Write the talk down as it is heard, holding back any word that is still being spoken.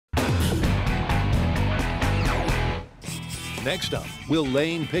Next up, will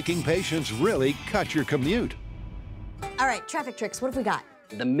lane-picking patience really cut your commute? All right, traffic tricks, what have we got?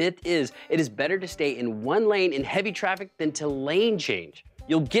 The myth is, it is better to stay in one lane in heavy traffic than to lane change.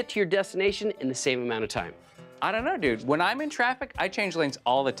 You'll get to your destination in the same amount of time. I don't know, dude. When I'm in traffic, I change lanes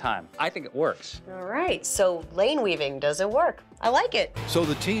all the time. I think it works. All right, so lane weaving doesn't work. I like it. So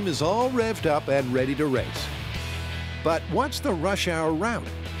the team is all revved up and ready to race. But what's the rush hour route?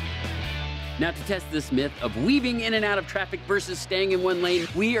 Now, to test this myth of weaving in and out of traffic versus staying in one lane,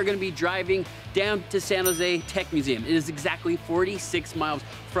 we are going to be driving down to San Jose Tech Museum. It is exactly 46 miles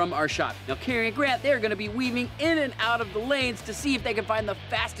from our shop. Now, Carrie and Grant, they're going to be weaving in and out of the lanes to see if they can find the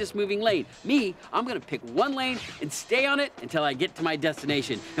fastest moving lane. Me, I'm going to pick one lane and stay on it until I get to my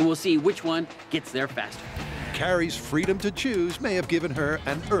destination, and we'll see which one gets there faster. Carrie's freedom to choose may have given her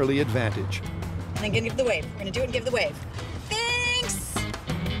an early advantage. And I'm going to give the wave. We're going to do it and give the wave. Thanks!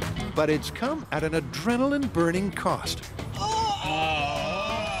 But it's come at an adrenaline-burning cost. Oh.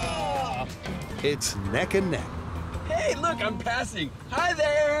 It's neck and neck. Hey, look, I'm passing. Hi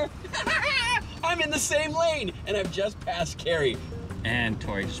there. I'm in the same lane, and I've just passed Carrie. And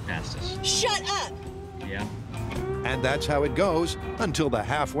Tori just passed us. Shut up! Yeah. And that's how it goes until the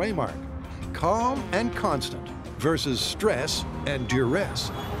halfway mark. Calm and constant versus stress and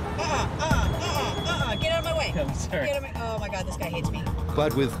duress. Get out of my way. I'm sorry. Get out of my... Oh my God, this guy hates me.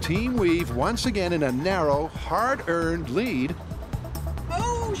 But with Team Weave once again in a narrow, hard-earned lead,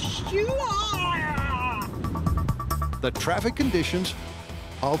 Oh, shoot! the traffic conditions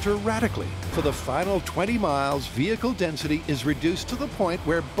alter radically. For the final 20 miles, vehicle density is reduced to the point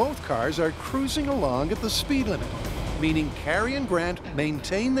where both cars are cruising along at the speed limit, meaning Carrie and Grant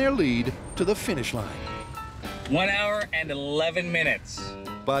maintain their lead to the finish line. 1 hour and 11 minutes.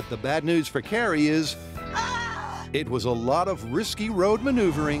 But the bad news for Carrie is it was a lot of risky road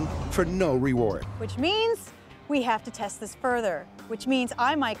maneuvering for no reward. Which means we have to test this further, which means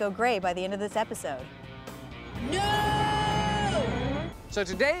I might go gray by the end of this episode. So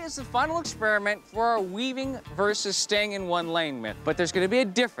today is the final experiment for our weaving versus staying in one lane myth. But there's going to be a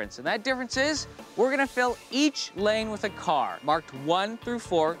difference, and that difference is we're going to fill each lane with a car, marked 1 through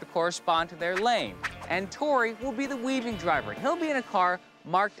 4 to correspond to their lane. And Tori will be the weaving driver. He'll be in a car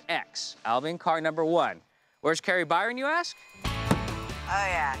marked X. I'll be in car number 1. Where's Carrie Byron, you ask? Oh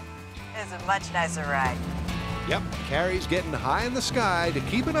yeah, it's a much nicer ride. Yep, Carrie's getting high in the sky to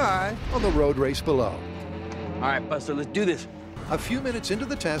keep an eye on the road race below. All right, Buster, let's do this. A few minutes into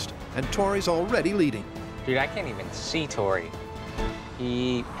the test, and Tori's already leading. Dude, I can't even see Tori.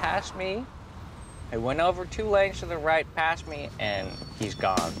 He passed me. I went over 2 lanes to the right, past me, and he's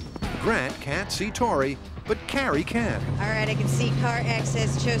gone. Grant can't see Tori, but Carrie can. All right, I can see car X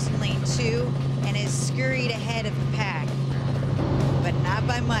has chosen lane 2 and is scurried ahead of the pack. But not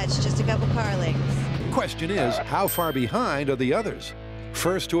by much, just a couple car lengths. Question is, how far behind are the others?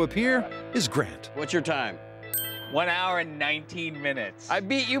 First to appear is Grant. What's your time? 1 hour and 19 minutes. I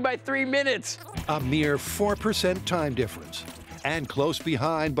beat you by 3 minutes. A mere 4% time difference. And close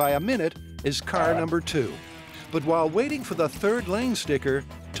behind by a minute is car number 2. But while waiting for the 3rd lane sticker,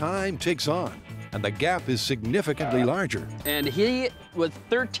 time ticks on, and the gap is significantly larger. And he was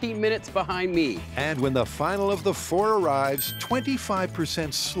 13 minutes behind me. And when the final of the 4 arrives,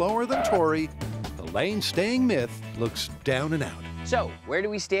 25% slower than Tori, the lane-staying myth looks down and out. So, where do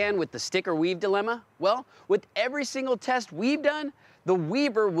we stand with the stick or weave dilemma? Well, with every single test we've done, the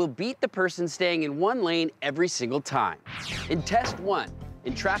weaver will beat the person staying in one lane every single time. In test 1,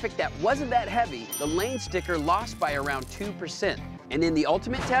 in traffic that wasn't that heavy, the lane sticker lost by around 2%. And in the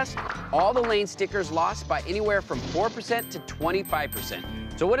ultimate test, all the lane stickers lost by anywhere from 4% to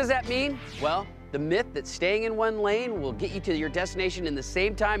 25%. So what does that mean? Well, the myth that staying in one lane will get you to your destination in the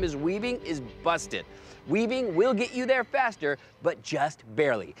same time as weaving is busted. Weaving will get you there faster, but just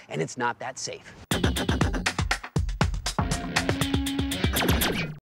barely, and it's not that safe.